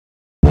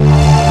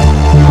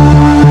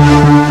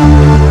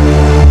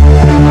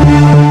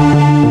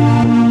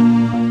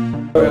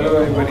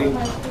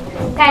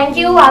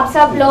You आप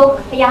सब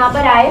लोग यहाँ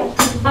पर आए।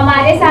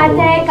 हमारे साथ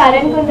है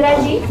करण कुंद्रा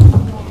जी,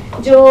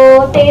 जो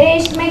तेरे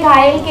इश्क में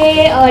घायल के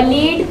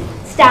लीड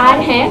स्टार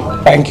हैं।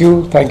 Thank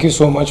you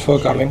so much for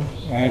coming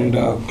and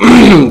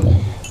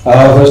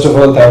first of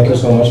all thank you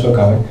so much for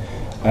coming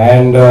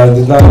and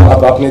जितना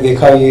अब आपने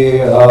देखा ये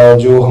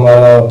जो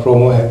हमारा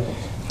प्रोमो है,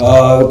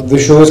 the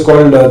show is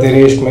called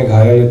तेरे इश्क में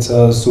घायल. It's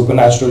a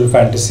supernatural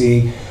fantasy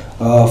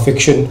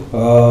fiction.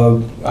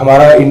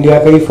 हमारा इंडिया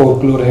का ही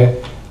folklore है,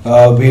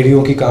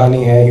 भेड़ियों की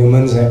कहानी है,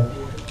 humans हैं,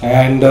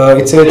 and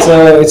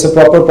it's a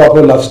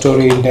proper love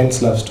story,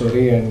 intense love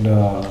story, and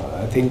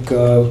I think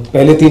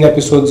पहले 3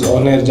 episodes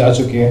on air जा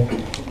चुके हैं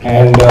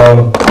and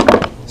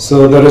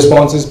so the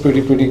response is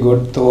pretty good.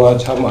 तो आज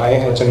हम आए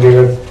हैं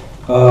चंडीगढ़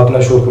अपना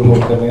शो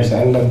प्रमोट करने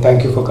से and thank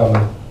you for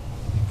coming.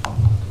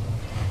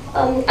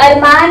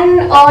 अरमान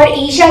और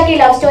ईशा की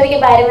लव स्टोरी के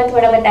बारे में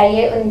थोड़ा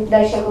बताइए उन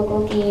दर्शकों को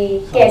कि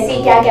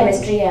कैसी क्या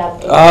केमिस्ट्री है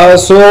आपकी.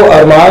 So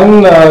अरमान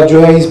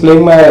जो है, he's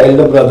playing my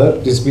elder brother,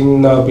 just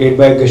been played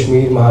by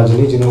Kashmir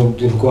महाजनी,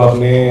 जिनको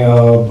आपने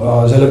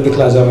झलक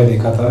दिखला जा में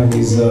देखा था.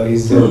 He's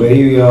a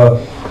very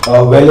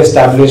well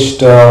established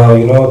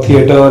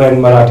theatre and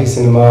Marathi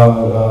cinema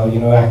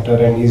actor,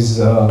 and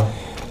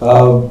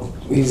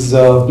he's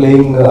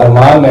playing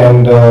Arman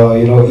and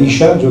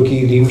Isha, जो कि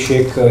Reem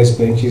Sheikh is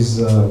playing. She's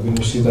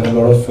done a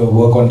lot of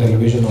work on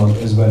television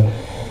as well.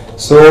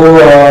 So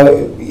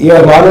ये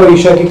Arman और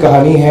Isha की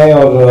कहानी है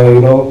और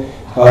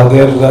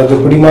they're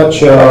pretty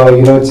much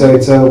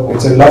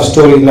it's a love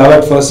story, love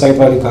at first sight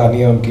वाली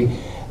कहानी है उनकी.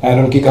 And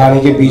उनकी कहानी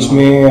के बीच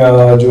में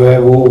जो है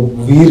वो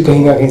वीर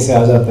कहीं ना कहीं से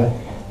आ जाता है.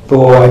 तो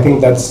I think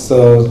that's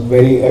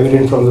very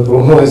evident from the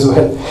promo as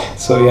well.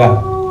 So yeah.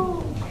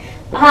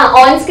 हाँ,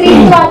 ऑन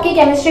स्क्रीन तो आपकी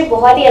केमिस्ट्री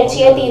बहुत ही अच्छी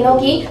है तीनों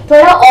की.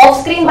 थोड़ा ऑफ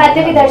स्क्रीन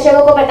बातें भी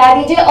दर्शकों को बता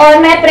दीजिए, और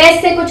मैं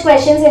प्रेस से कुछ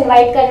क्वेश्चंस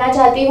इनवाइट करना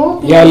चाहती हूँ.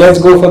 Yeah, let's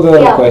go for the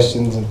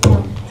questions.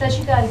 सत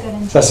श्री अकाल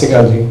करण. सत श्री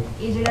अकाल जी.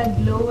 ये ਜਿਹੜਾ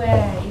ग्लो है,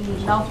 ये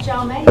लव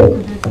चार्म है या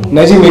कुदरती?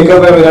 नहीं जी,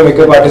 मेकअप है, मेरा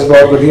मेकअप आर्टिस्ट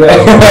बहुत बढ़िया है.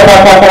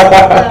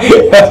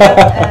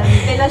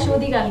 पहला शो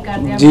ਦੀ ਗੱਲ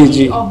ਕਰਦੇ जी ਆਂ.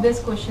 जी. ऑब्वियस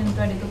क्वेश्चन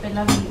ਤੁਹਾਡੇ ਤੋਂ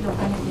ਪਹਿਲਾਂ ਵੀ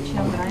ਲੋਕਾਂ ਨੇ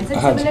ਪੁੱਛਿਆ ਹੋਣਾ. Is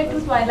it similar to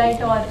Twilight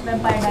or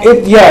Vampire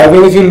Diaries? Yeah, I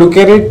mean, if you look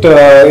at it,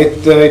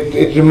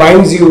 it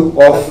reminds you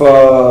of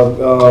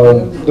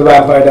the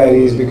Vampire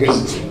Diaries, because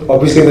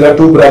obviously there are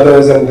 2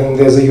 brothers and then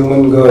there's a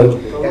human girl.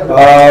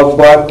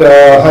 But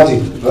हाँ जी,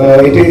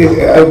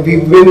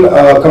 we've been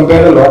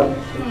compared a lot,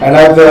 and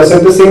I've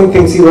said the same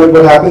thing. See,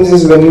 what happens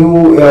is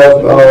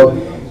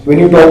when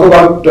you talk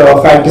about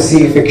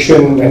fantasy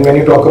fiction, and when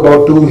you talk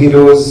about 2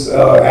 heroes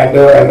and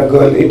a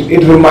girl,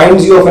 it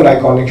reminds you of an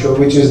iconic show,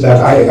 which is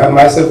that I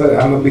myself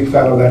I'm a big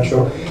fan of that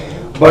show.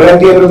 But at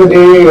the end of the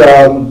day,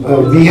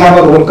 we have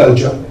our own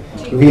culture,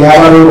 we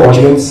have our own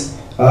audience,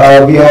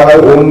 we have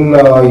our own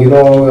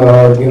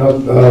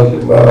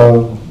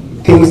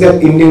things that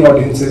Indian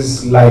audiences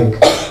like.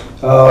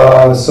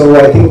 So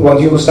I think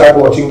once you start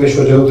watching the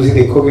show, जब तुसी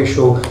देखोगे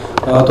show,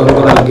 तो आपको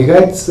पता लगेगा.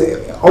 It's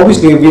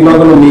obviously we're not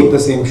going to make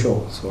the same show.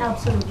 So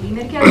Absolutely.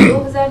 मेरे ख्याल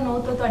 2009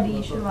 तो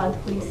ਤੁਹਾਡੀ शुरुआत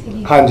हुई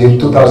ਸੀ. हाँ जी,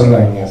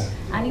 2009, yes.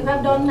 And you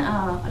have done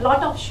a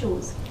lot of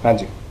shows. हाँ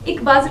जी. ਇੱਕ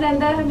ਬਜ਼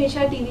ਰਹਿੰਦਾ ਹੈ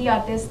ਹਮੇਸ਼ਾ ਟੀਵੀ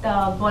ਆਰਟਿਸਟ ਦਾ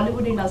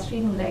ਬਾਲੀਵੁੱਡ ਇੰਡਸਟਰੀ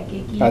ਨੂੰ ਲੈ ਕੇ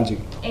ਕਿ ਹਾਂਜੀ.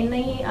 ਇੰਨਾ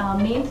ਹੀ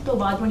ਮਿਹਨਤ ਤੋਂ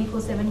ਬਾਅਦ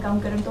 24/7 ਕੰਮ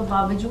ਕਰਨ ਤੋਂ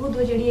ਬਾਵਜੂਦ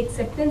ਉਹ ਜਿਹੜੀ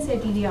ਐਕਸੈਪਟੈਂਸ ਹੈ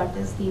ਟੀਵੀ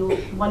ਆਰਟਿਸਟ ਦੀ ਉਹ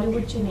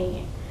ਬਾਲੀਵੁੱਡ 'ਚ ਨਹੀਂ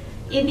ਹੈ.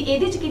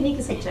 ਇਹਦੇ 'ਚ ਕਿੰਨੀ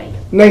ਕੁ ਸੱਚਾਈ ਹੈ?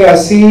 ਨਹੀਂ,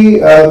 ਅਸੀਂ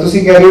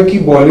ਤੁਸੀਂ ਕਹਿ ਰਹੇ ਹੋ ਕਿ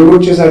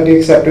ਬਾਲੀਵੁੱਡ 'ਚ ਸਾਡੀ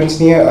ਐਕਸੈਪਟੈਂਸ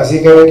ਨਹੀਂ ਹੈ, ਅਸੀਂ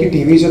ਕਹਿ ਰਹੇ ਕਿ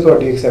ਟੀਵੀ 'ਚ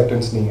ਤੁਹਾਡੀ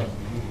ਐਕਸੈਪਟੈਂਸ ਨਹੀਂ ਹੈ.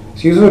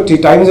 So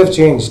times have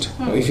changed.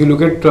 If you look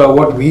at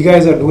what we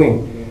guys are doing,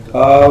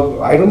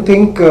 I don't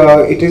think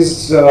it is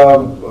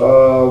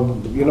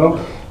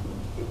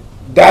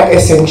that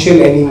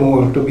essential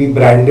anymore to be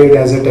branded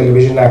as a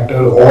television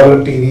actor or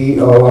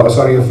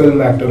a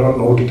film actor or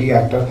an OTT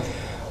actor.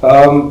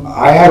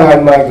 I have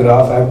had my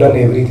graph. I have done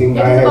everything.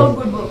 It is about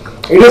good work.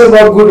 It is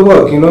about good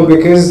work,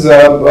 because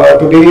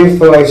today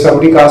if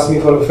somebody casts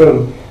me for a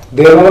film,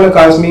 they are not going to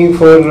cast me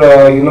for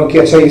कि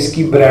अच्छा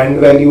इसकी brand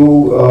value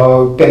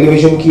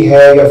television की है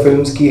या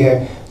films की है.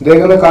 They are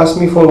going to cast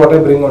me for what I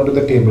bring onto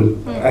the table,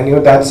 and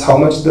that's how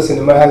much the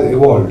cinema has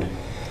evolved.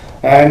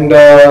 And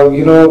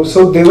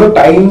so there were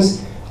times.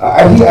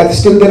 I think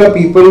still there are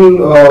people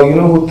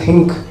who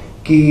think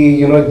कि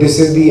this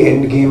is the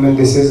end game and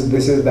this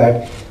is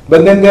that,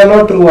 but then they are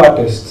not true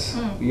artists.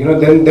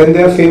 Then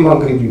they are fame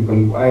hungry people.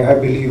 I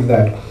believe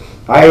that.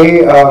 I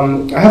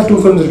have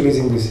 2 films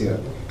releasing this year.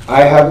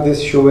 I have this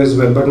show as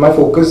well, but my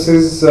focus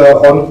is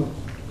on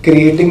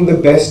creating the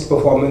best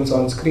performance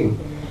on screen,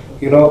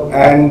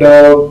 and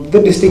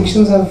the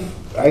distinctions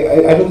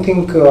I don't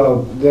think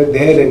they're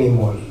there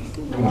anymore.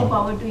 More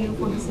power to you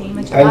for the same.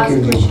 Thank you.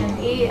 Question.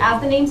 As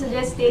the name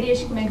suggests, तेरे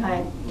इश्क में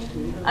घायल.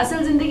 असल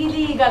जिंदगी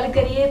ਦੀ ਗੱਲ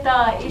ਕਰੀਏ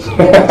ਤਾਂ ਇਸ਼ਕ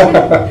ਦੇ ਵਿੱਚ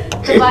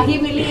ਤਬਾਹੀ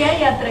ਮਿਲੀ ਹੈ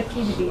ਜਾਂ ਤਰੱਕੀ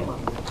ਮਿਲੀ ਹੈ?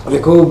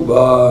 देखो,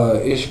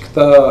 इश्क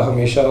ਤਾਂ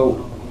हमेशा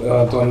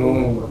ਤੁਹਾਨੂੰ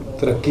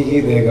ਤਰੱਕੀ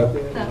ਹੀ ਦੇਗਾ.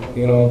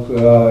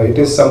 It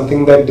is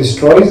something that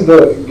destroys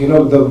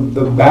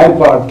the bad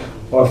part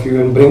of you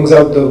and brings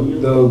out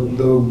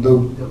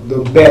the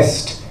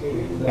best,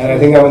 and I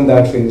think I'm in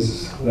that phase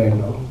right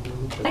now.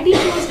 I think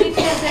you speak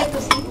for yourself.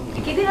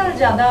 कितने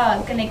ਜ਼ਿਆਦਾ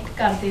ਕਨੈਕਟ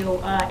ਕਰਦੇ ਹੋ,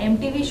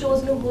 MTV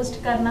shows ਨੂੰ host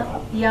ਕਰਨਾ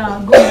ਜਾਂ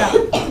ਗੁੰਮਰਾਹ?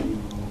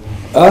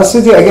 So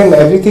again,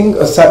 everything.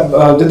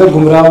 The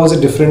Gumrah was a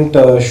different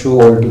show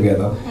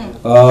altogether.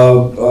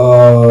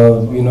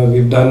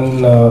 We've done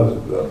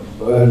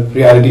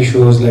reality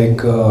shows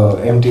like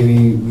MTV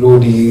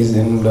Roadies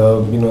and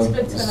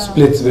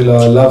Splitsvilla,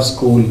 Love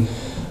School.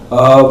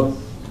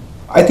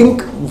 I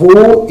think वो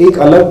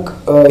एक अलग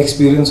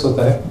experience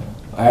होता है,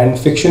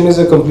 and fiction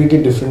is a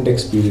completely different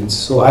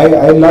experience. So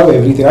I love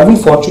everything. I've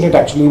been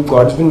fortunate actually.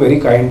 God's been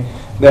very kind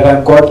that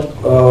I've got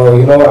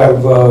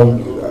I've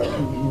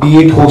be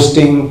it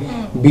hosting,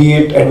 be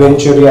it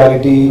adventure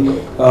reality,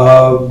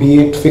 be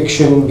it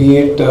fiction, be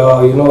it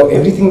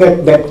everything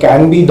that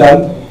can be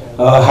done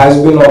has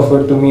been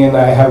offered to me, and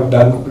I have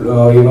done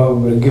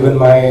given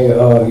my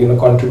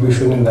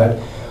contribution in that.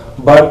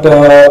 But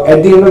at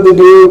the end of the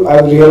day,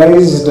 I've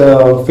realized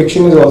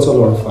fiction is also a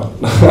lot of fun.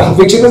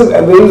 Fiction is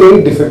very, very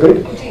difficult,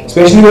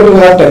 especially when you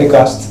have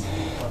telecasts.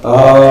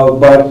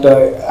 But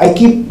I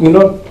keep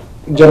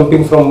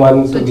jumping from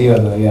one to the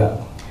other. Yeah.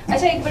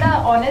 अच्छा, एक बड़ा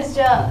honest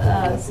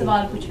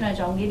सवाल पूछना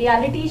चाहूंगी,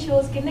 reality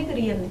shows कितने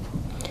career ने?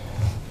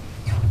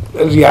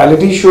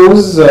 Reality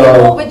shows.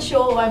 Which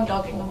show I'm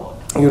talking about?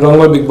 You're talking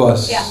about Big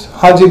Boss. Yeah.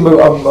 हाँ जी,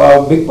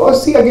 Big Boss.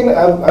 See, again,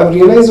 I've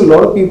realized a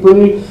lot of people,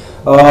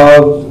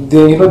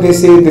 they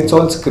say it's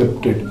all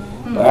scripted,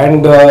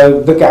 and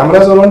the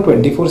cameras are on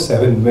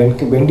 24/7.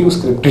 When do you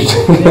script it?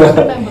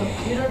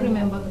 You don't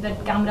remember that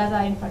cameras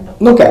are in front of.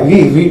 No, I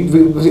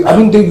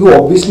mean, you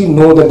obviously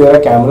know that there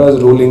are cameras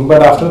rolling,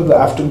 but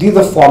after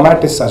the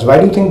format is such. Why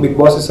do you think Big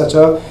Boss is such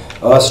a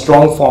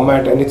strong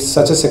format and it's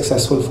such a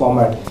successful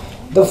format?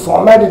 The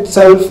format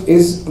itself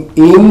is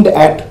aimed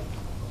at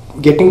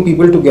getting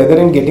people together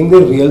and getting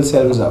their real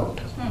selves out.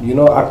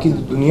 आपकी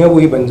दुनिया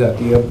वही बन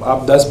जाती है. आप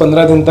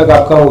 10-15 दिन तक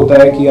आपका होता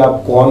है कि आप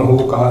कौन हो,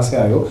 कहाँ से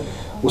आए हो.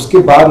 उसके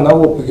बाद ना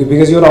वो,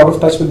 because you're out of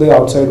touch with the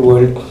outside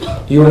world,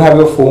 you don't have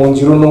your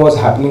phones, you don't know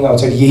what's happening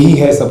outside. यही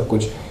है सब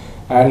कुछ,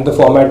 and the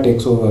format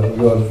takes over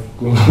your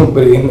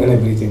brain and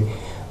everything.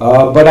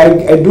 But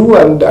I do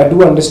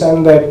understand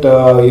that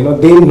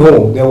they know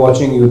they're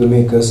watching you, the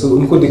makers. So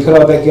उनको दिख रहा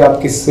होता है कि आप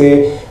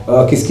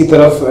किसकी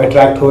तरफ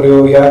attract हो रहे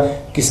हो या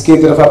किसकी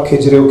तरफ आप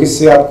खिंच रहे हो,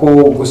 किससे आपको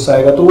गुस्सा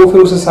आएगा. तो वो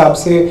फिर उस हिसाब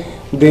से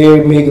they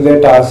make their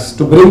tasks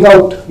to bring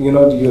out your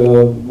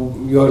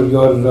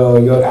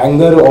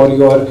anger or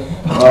your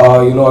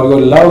or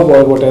your love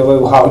or whatever,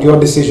 how your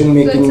decision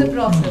making. So it's a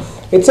process.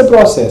 It's a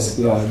process.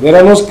 Yeah, there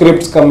are no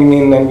scripts coming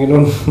in and you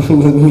don't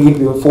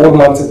need 4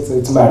 months.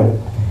 It's mad.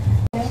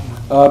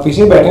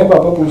 पीछे बैठे हैं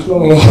पापा, पूछ लो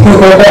नहीं.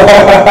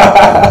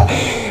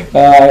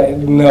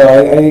 No,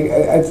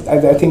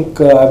 I think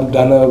I've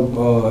done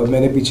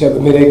मैंने पीछे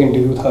मेरा एक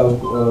इंटरव्यू था.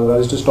 I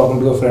was just talking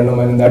to a friend of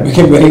mine and that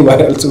became very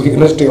viral, so we're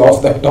gonna stay off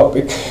that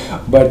topic.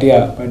 But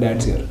yeah, my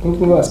dad's here. You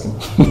can ask him.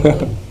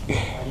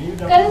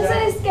 Karan sir,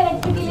 इस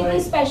character के लिए कोई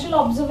special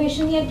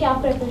observation या क्या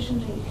preparation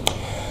रही?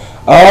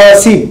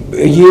 See,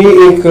 ये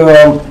एक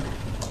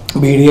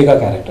भेड़िए का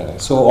कैरेक्टर है.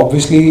 So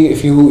obviously, if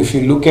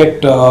you look at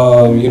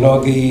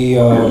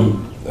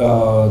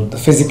the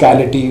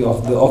physicality of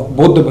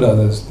both the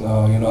brothers,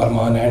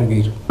 Arman and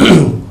Veer,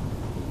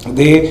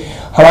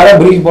 हमारा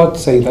ब्रीफ बहुत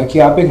सही था कि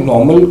आप एक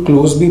नॉर्मल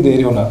क्लोज भी दे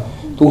रहे हो ना,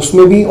 तो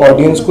उसमें भी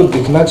ऑडियंस को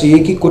दिखना चाहिए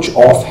कि कुछ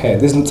ऑफ है.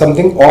 There's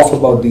something off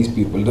about these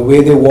people. The way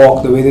they walk,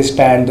 the way they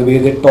stand, the way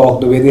they talk,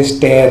 the way they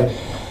stare,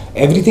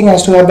 everything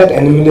has to have that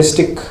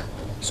animalistic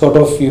sort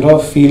of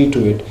feel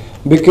to it,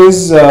 because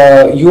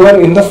you are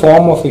in the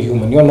form of a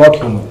human, you're not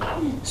human.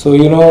 So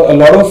a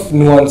lot of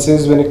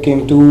nuances when it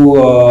came to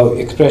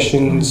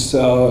expressions,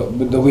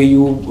 the way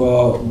you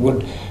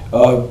would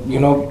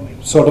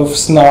sort of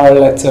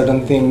snarl at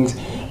certain things,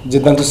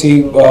 जितना तुसी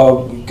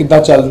कितना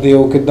चलते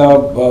हो, कितना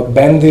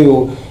बहनते हो,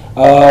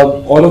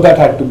 all of that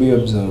had to be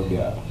observed.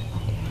 Yeah.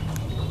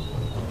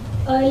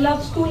 Love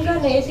school का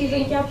नए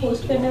season क्या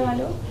पोस्ट करने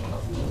वाले हो?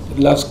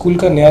 लव स्कूल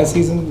का नया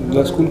सीजन,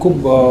 लव स्कूल को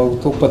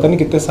तो पता नहीं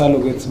कितने साल हो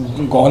गए. It's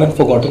gone and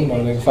forgotten now,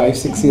 like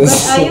 5-6 years.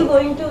 But are you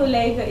going to,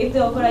 like, if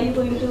they offer, are you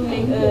going to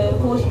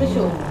host the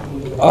show?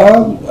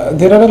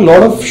 There are a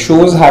lot of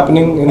shows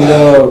happening in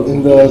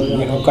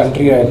the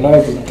country right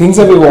now. Things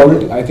have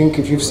evolved. I think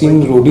if you've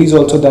seen Roadies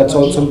also, that's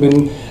also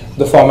been,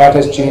 the format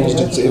has changed.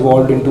 It's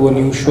evolved into a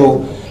new show.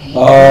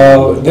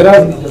 There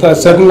are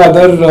certain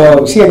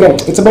other. See, again,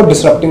 it's about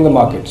disrupting the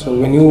market. So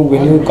when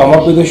you come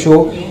up with a show,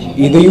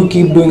 either you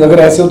keep doing. अगर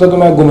ऐसे होता तो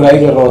मैं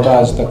गुमराही कर रहा होता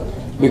आज तक,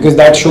 because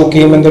that show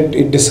came and that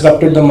it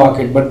disrupted the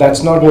market. But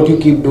that's not what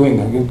you keep doing.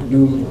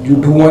 You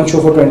do one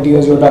show for 20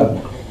 years, you're done.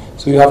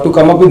 So you have to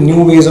come up with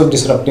new ways of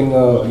disrupting,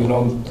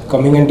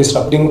 coming and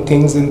disrupting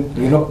things and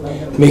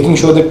making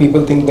sure that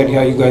people think that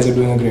yeah, you guys are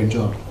doing a great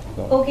job.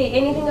 Okay,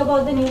 anything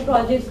about the new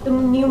projects, the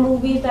new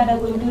movies that are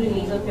going to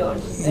release of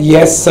yours?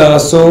 Yes,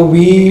 so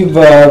we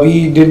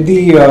did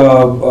the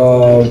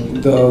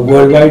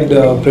worldwide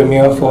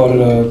premiere for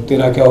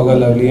Tera Kya Hoga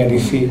Lovely and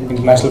IFFI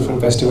International Film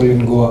Festival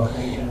in Goa,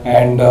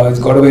 and it's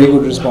got a very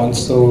good response.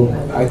 So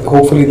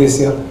hopefully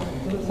this year.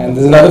 And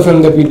there's another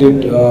film that we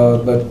did,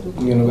 but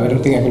I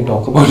don't think I can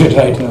talk about it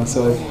right now.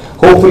 So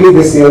hopefully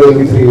this year there will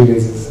be 3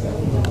 releases.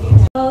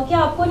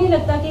 नहीं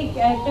लगता कि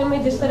character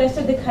में जिस तरह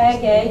से दिखाया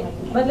गया है,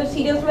 मतलब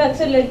सीरियल्स में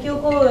अक्सर लड़कियों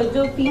को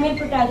जो फीमेल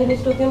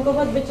प्रोटैगनिस्ट होती है उनको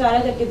बहुत बेचारा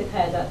करके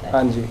दिखाया जाता है?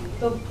 हाँ जी।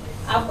 तो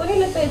आपको नहीं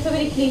लगता इट्स अ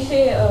वेरी क्लीशे?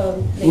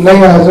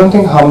 नहीं, आई डोंट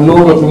थिंक हम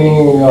लोग अपनी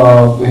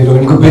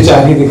हीरोइन को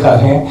बेचारी दिखा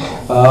रहे हैं।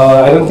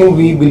 I don't think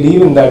we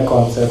believe in that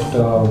concept,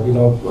 you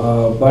know,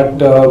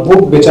 but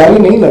वो बेचारी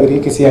नहीं लग रही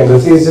किसी एंगल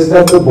से। It's just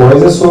that the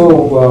boys are so,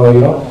 you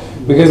know,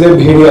 because they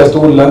भेड़ियास, तो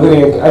वो लग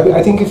रहे हैं।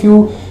 I think if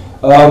you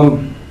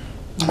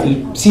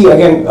see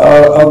again,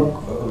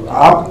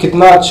 आप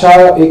कितना अच्छा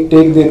एक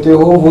टेक देते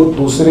हो वो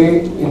दूसरे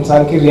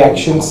इंसान के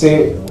रिएक्शन से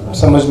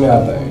समझ में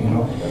आता है, you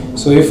know.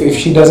 So if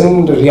she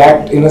doesn't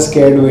react in a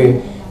scared way,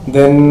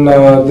 then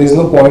there's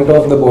no point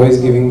of the boys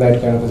giving that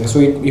kind of a thing.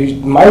 So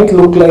it might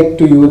look like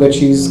to you that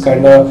she's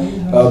kind of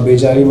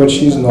bejari, but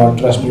she's not.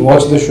 Trust me,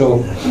 watch the show.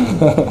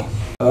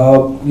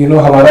 You know,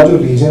 हमारा जो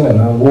reason है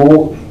ना, वो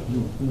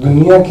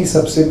दुनिया की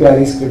सबसे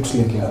प्यारी scripts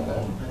लेके आता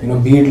है. You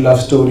know, be it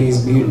love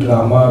stories, be it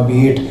drama,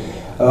 be it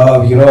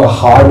you know,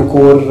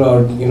 hardcore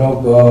you know,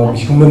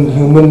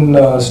 human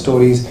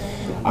stories.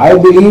 I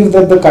believe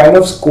that the kind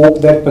of scope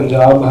that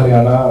Punjab,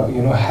 Haryana,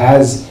 you know,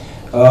 has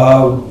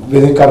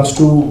when it comes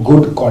to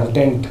good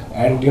content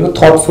and, you know,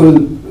 thoughtful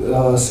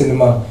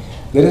cinema,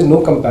 there is no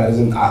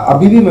comparison.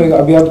 अभी भी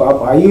अभी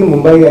आप आइए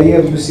मुंबई आइए,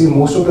 अब you see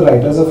most of the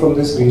writers are from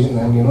this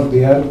region and, you know,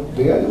 they are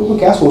वो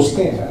क्या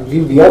सोचते हैं?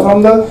 We are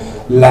from the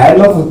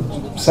land of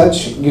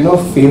such, you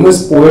know,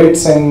 famous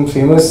poets and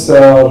famous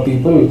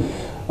people.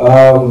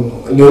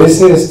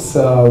 Lyricists,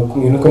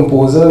 you know,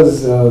 composers,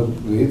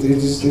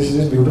 it's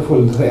just beautiful.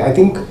 I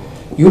think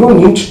you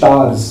don't need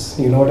stars,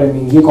 you know what I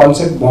mean. ये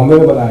concept Bombay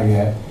में बनाया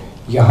गया है,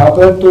 यहाँ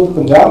पर तो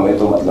पंजाब में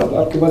तो मतलब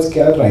आपके पास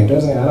क्या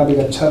राइटर्स हैं यार, आप एक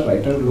अच्छा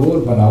राइटर लो और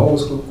बनाओ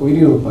उसको, कोई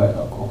नहीं रोक पाएगा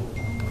आपको।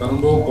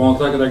 करण ब्रो, कौन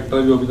सा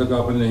कैरेक्टर जो अभी तक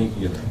आपने नहीं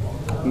किया था?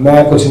 मैं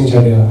कुछ नहीं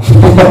छोड़ा।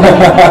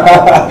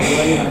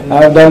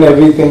 I have done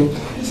everything.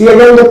 See,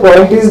 again, the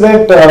point is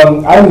that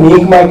I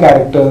make my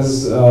characters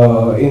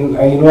in,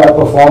 you know, I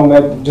perform. मैं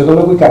जब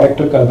मैं कोई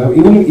character करता हूँ,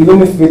 even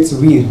if it's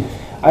weird,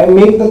 I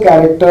make the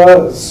character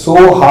so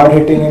hard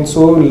hitting and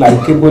so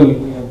likable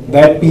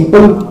that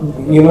people,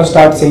 you know,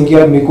 start saying कि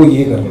यार मेरे को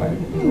ये करना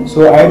है.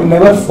 So I've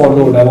never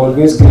followed. I've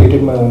always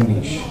created my own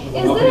niche.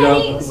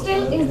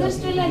 Is there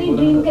still any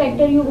dream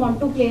character you want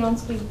to play on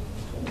screen?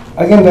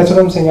 Again, that's what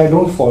I'm saying. I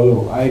don't follow.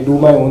 I do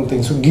my own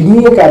thing. So give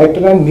me a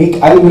character and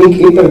I'll make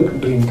it a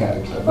dream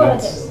character.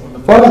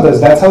 For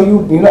others. That's how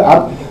you know.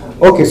 आप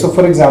okay. So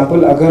for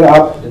example, अगर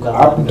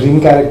आप dream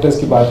characters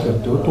की बात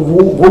करते हो, तो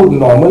वो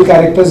normal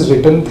characters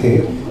written थे,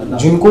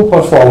 जिनको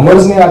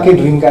performers ने आके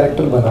dream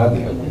character बना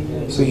दिया.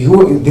 So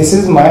this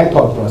is my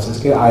thought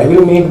process कि I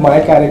will make my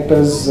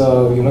characters,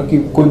 you know, कि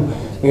कोई,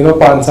 you know,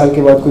 5 साल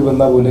के बाद कोई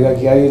बंदा बोलेगा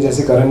कि यार ये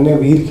जैसे करण ने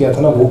वीर किया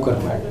था ना, वो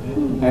करना है.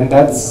 And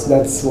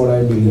that's what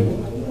I believe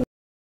in.